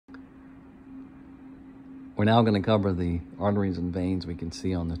We're now going to cover the arteries and veins we can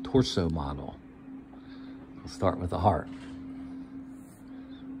see on the torso model. We'll start with the heart.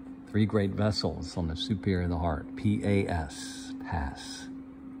 3 great vessels on the superior of the heart, PAS, PAS.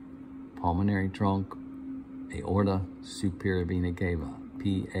 Pulmonary trunk, aorta, superior vena cava,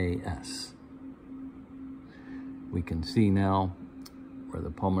 PAS. We can see now where the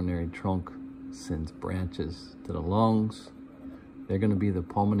pulmonary trunk sends branches to the lungs. They're going to be the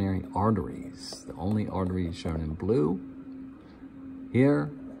pulmonary arteries, the only arteries shown in blue.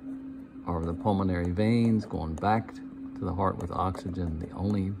 Here are the pulmonary veins going back to the heart with oxygen, the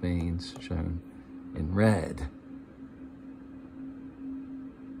only veins shown in red.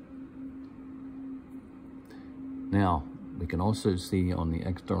 Now, we can also see on the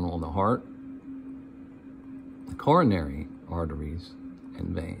external of the heart, the coronary arteries and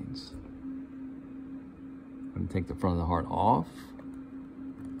veins. I'm going to take the front of the heart off.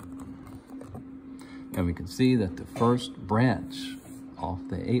 And we can see that the first branch off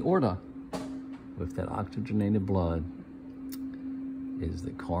the aorta with that oxygenated blood is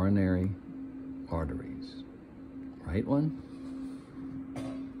the coronary arteries. Right one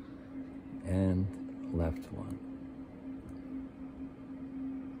and left one.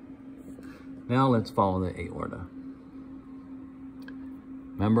 Now let's follow the aorta.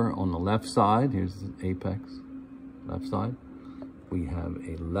 Remember, on the left side, here's the apex, left side, we have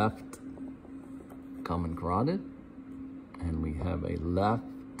a left common carotid, and we have a left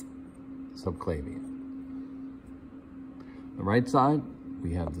subclavian. The right side,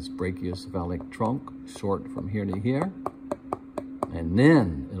 we have this brachiocephalic trunk, short from here to here, and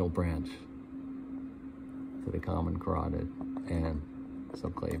then it'll branch to the common carotid and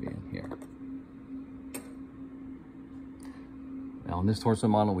subclavian here. Now, in this torso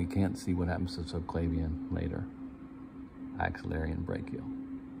model, we can't see what happens to subclavian later, axillary and brachial.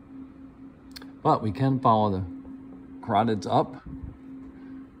 But we can follow the carotids up,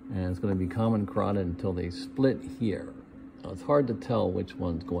 and it's going to be common carotid until they split here. Now, it's hard to tell which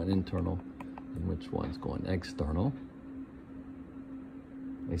one's going internal and which one's going external.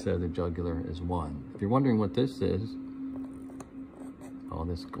 They say the jugular is one. If you're wondering what this is, oh,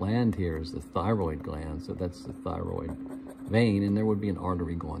 this gland here is the thyroid gland, so that's the thyroid vein, and there would be an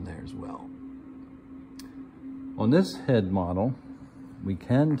artery going there as well. On this head model, we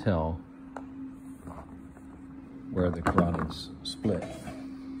can tell where the carotids split.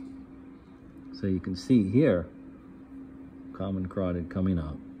 So you can see here, common carotid coming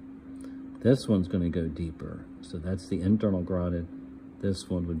up. This one's going to go deeper. So that's the internal carotid. This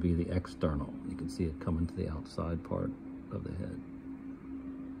one would be the external. You can see it coming to the outside part of the head.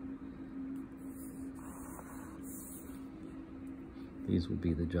 These would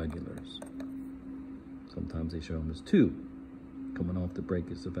be the jugulars. Sometimes they show them as 2 coming off the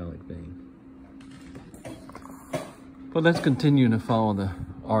brachiocephalic vein. But let's continue to follow the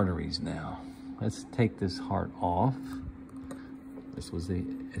arteries now. Let's take this heart off. This was the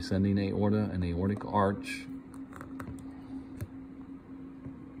ascending aorta and aortic arch.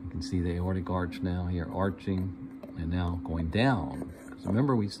 You can see the aortic arch now here arching and now going down. Because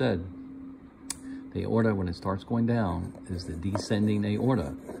remember we said the aorta, when it starts going down, is the descending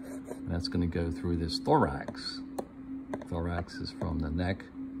aorta. And that's going to go through this thorax. Thorax is from the neck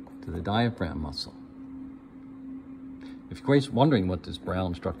to the diaphragm muscle. If you're wondering what this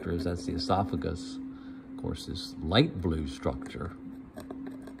brown structure is, that's the esophagus. Of course, this light blue structure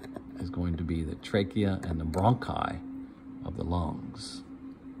is going to be the trachea and the bronchi of the lungs.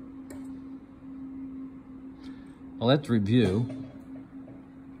 Well, let's review.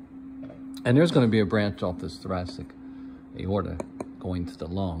 And there's going to be a branch off this thoracic aorta going to the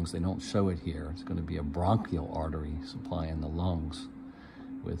lungs. They don't show it here. It's going to be a bronchial artery supplying the lungs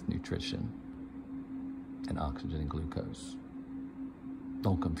with nutrition and oxygen and glucose.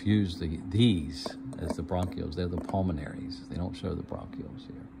 Don't confuse these as the bronchioles. They're the pulmonaries. They don't show the bronchioles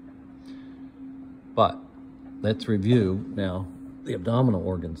here. But let's review now the abdominal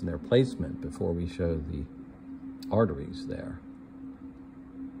organs and their placement before we show the arteries there.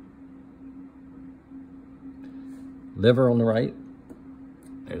 Liver on the right.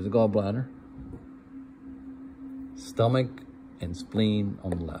 There's the gallbladder. Stomach and spleen on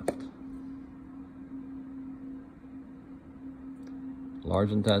the left.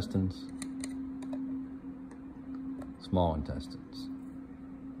 Large intestines, small intestines.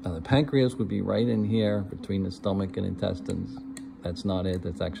 Now the pancreas would be right in here between the stomach and intestines. That's not it,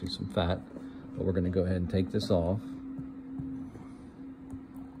 that's actually some fat. But we're going to go ahead and take this off.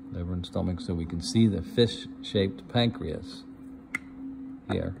 Liver and stomach, so we can see the fish-shaped pancreas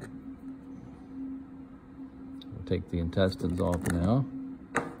here. We'll take the intestines off now.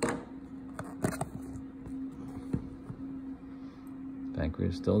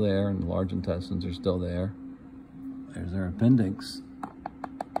 pancreas still there, and the large intestines are still there. There's our appendix.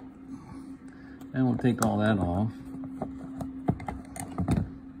 And we'll take all that off.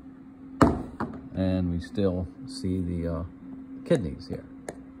 And we still see the kidneys here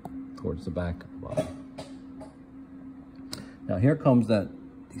towards the back of the body. Now here comes that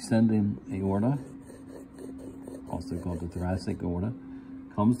descending aorta, also called the thoracic aorta,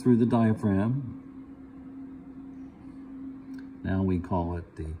 comes through the diaphragm. Now we call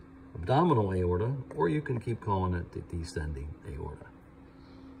it the abdominal aorta, or you can keep calling it the descending aorta.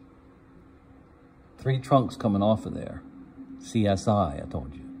 3 trunks coming off of there. CSI, I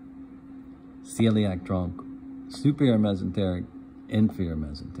told you. Celiac trunk, superior mesenteric, inferior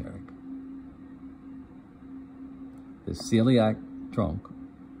mesenteric. The celiac trunk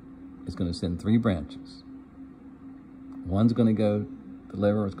is going to send 3 branches. One's going to go to the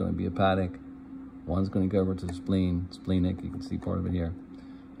liver, it's going to be hepatic. One's going to go over to the spleen, splenic, you can see part of it here.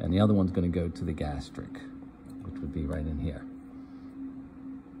 And the other one's going to go to the gastric, which would be right in here.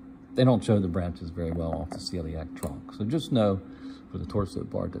 They don't show the branches very well off the celiac trunk. So just know for the torso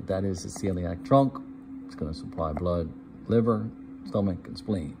part that that is the celiac trunk. It's going to supply blood, liver, stomach, and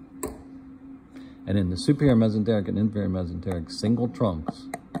spleen. And in the superior mesenteric and inferior mesenteric, single trunks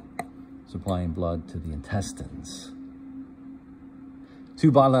supplying blood to the intestines.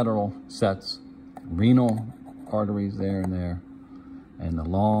 2 bilateral sets, renal arteries there and there, and the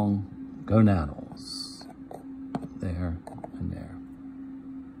long gonadals there and there.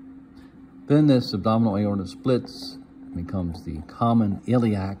 Then this abdominal aorta splits, becomes the common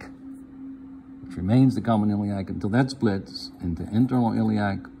iliac, which remains the common iliac until that splits into internal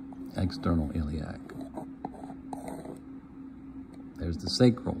iliac, external iliac. There's the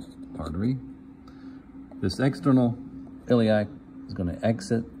sacral artery. This external iliac is going to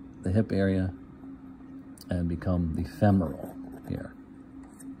exit the hip area and become the femoral here.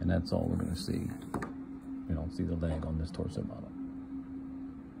 And that's all we're going to see. We don't see the leg on this torso model.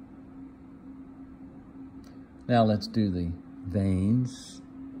 Now let's do the veins.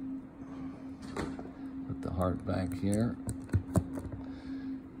 Put the heart back here.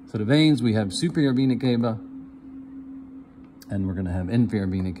 So the veins, we have superior vena cava, and we're going to have inferior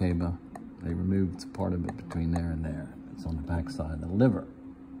vena cava. They removed part of it between there and there. It's on the back side of the liver.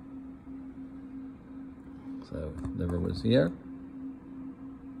 So liver was here.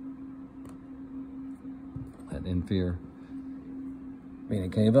 That inferior vena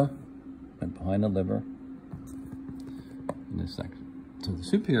cava went behind the liver in this section. So the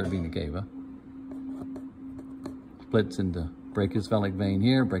superior vena cava splits into brachiocephalic vein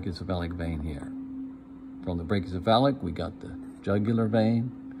here, brachiocephalic vein here. From the brachiocephalic, we got the jugular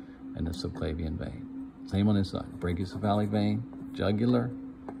vein and the subclavian vein. Same on this side, brachiocephalic vein, jugular,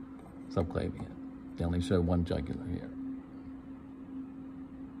 subclavian. They only show one jugular here.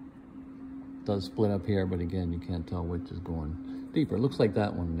 It does split up here, but again, you can't tell which is going deeper. It looks like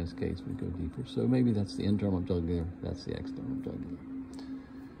that one in this case would go deeper. So maybe that's the internal jugular, that's the external jugular.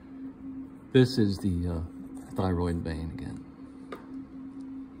 This is the thyroid vein again.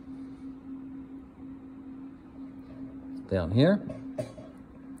 Down here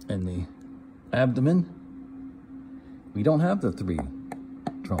in the abdomen, we don't have the 3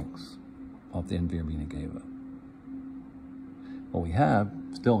 trunks off the inferior vena cava. What we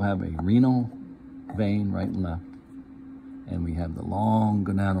still have a renal vein right and left, and we have the long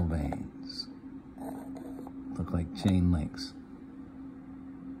gonadal veins. Look like chain links.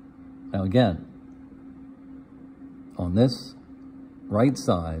 Now again, on this right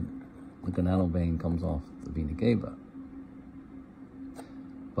side, the gonadal vein comes off the vena cava.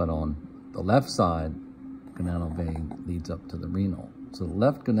 But on the left side, gonadal vein leads up to the renal. So the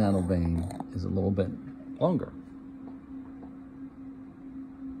left gonadal vein is a little bit longer.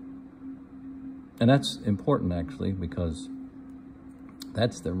 And that's important actually, because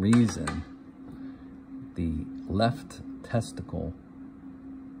that's the reason the left testicle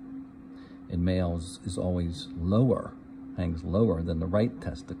in males is always lower, hangs lower than the right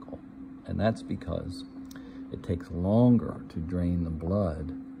testicle. And that's because it takes longer to drain the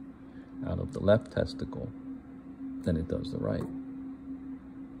blood out of the left testicle than it does the right.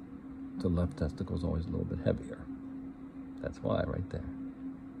 The left testicle is always a little bit heavier. That's why right there.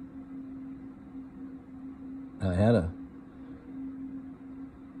 I had a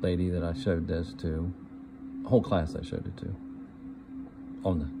lady that I showed this to, a whole class I showed it to,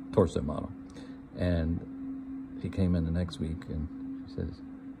 on the torso model. And she came in the next week and she says,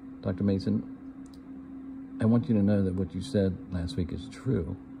 Dr. Mason, I want you to know that what you said last week is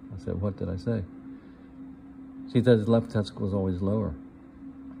true. I said, what did I say? She said, his left testicle is always lower.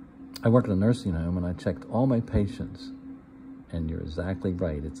 I work in a nursing home and I checked all my patients And you're exactly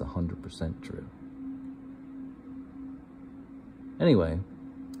right, it's 100% true. Anyway,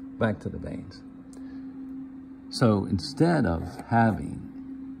 back to the veins. So instead of having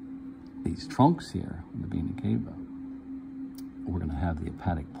these trunks here in the vena cava, we're going to have the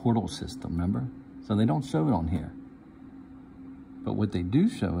hepatic portal system, remember? So they don't show it on here. But what they do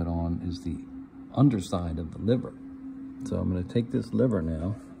show it on is the underside of the liver. So I'm going to take this liver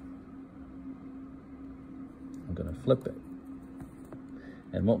now. I'm going to flip it.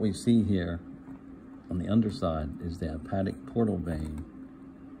 And what we see here on the underside is the hepatic portal vein.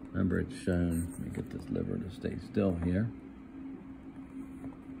 Remember, it's shown, let me get this liver to stay still here.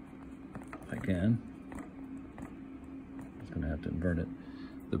 If I can. Just going to have to invert it.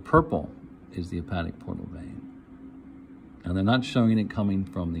 The purple is the hepatic portal vein. And they're not showing it coming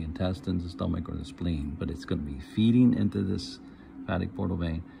from the intestines, the stomach, or the spleen, but it's going to be feeding into this hepatic portal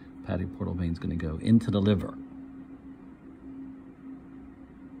vein. Hepatic portal vein is going to go into the liver.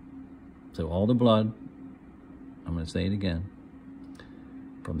 So all the blood, I'm going to say it again,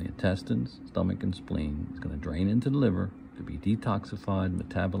 from the intestines, stomach, and spleen is going to drain into the liver to be detoxified,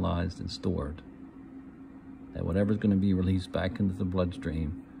 metabolized, and stored. And whatever's going to be released back into the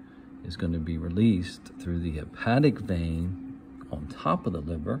bloodstream is going to be released through the hepatic vein on top of the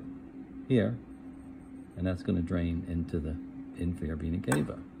liver here, and that's going to drain into the inferior vena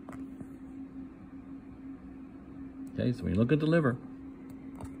cava. Okay, so when you look at the liver,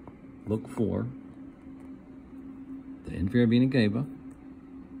 look for the inferior vena cava,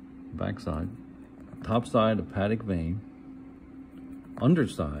 backside, top side hepatic vein,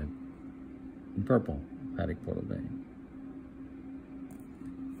 underside in purple hepatic portal vein.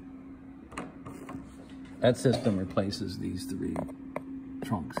 That system replaces these three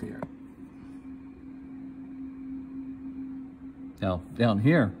trunks here. Now, down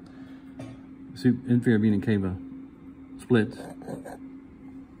here, inferior vena cava splits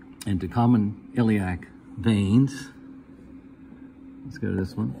into common iliac veins. Let's go to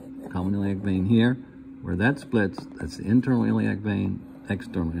this one. Common iliac vein here. Where that splits, that's the internal iliac vein,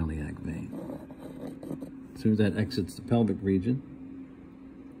 external iliac vein. As soon as that exits the pelvic region,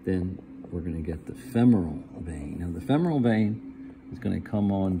 then we're going to get the femoral vein. Now, the femoral vein is going to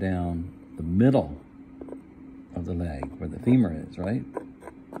come on down the middle of the leg, where the femur is, right?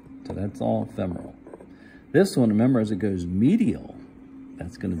 So that's all femoral. This one, remember, as it goes medial,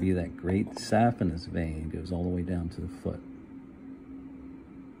 that's going to be that great saphenous vein. It goes all the way down to the foot.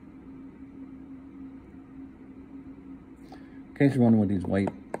 In case you're wondering what these white,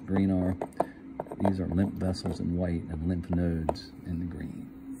 green are, these are lymph vessels in white and lymph nodes in the green.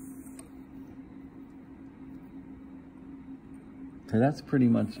 So that's pretty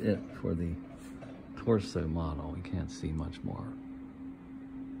much it for the torso model. We can't see much more.